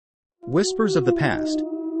Whispers of the Past.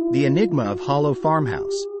 The Enigma of Hollow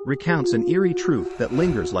Farmhouse recounts an eerie truth that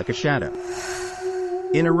lingers like a shadow.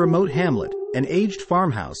 In a remote hamlet, an aged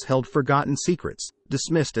farmhouse held forgotten secrets,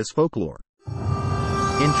 dismissed as folklore.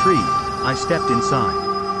 Intrigued, I stepped inside.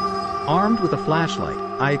 Armed with a flashlight,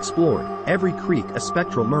 I explored, every creak a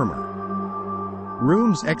spectral murmur.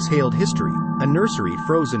 Rooms exhaled history, a nursery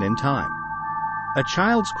frozen in time. A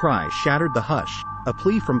child's cry shattered the hush, a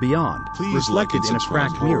plea from beyond, reflected in a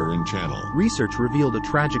cracked mirror. Research revealed a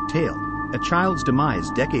tragic tale, a child's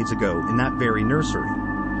demise decades ago in that very nursery.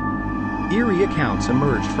 Eerie accounts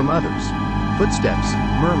emerged from others. Footsteps,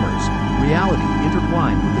 murmurs, reality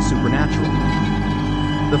intertwined with the supernatural.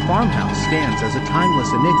 The farmhouse stands as a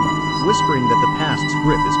timeless enigma, whispering that the past's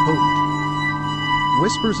grip is potent.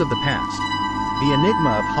 Whispers of the past. The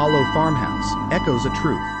Enigma of Hollow Farmhouse echoes a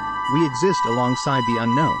truth. We exist alongside the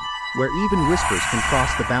unknown, where even whispers can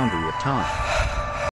cross the boundary of time.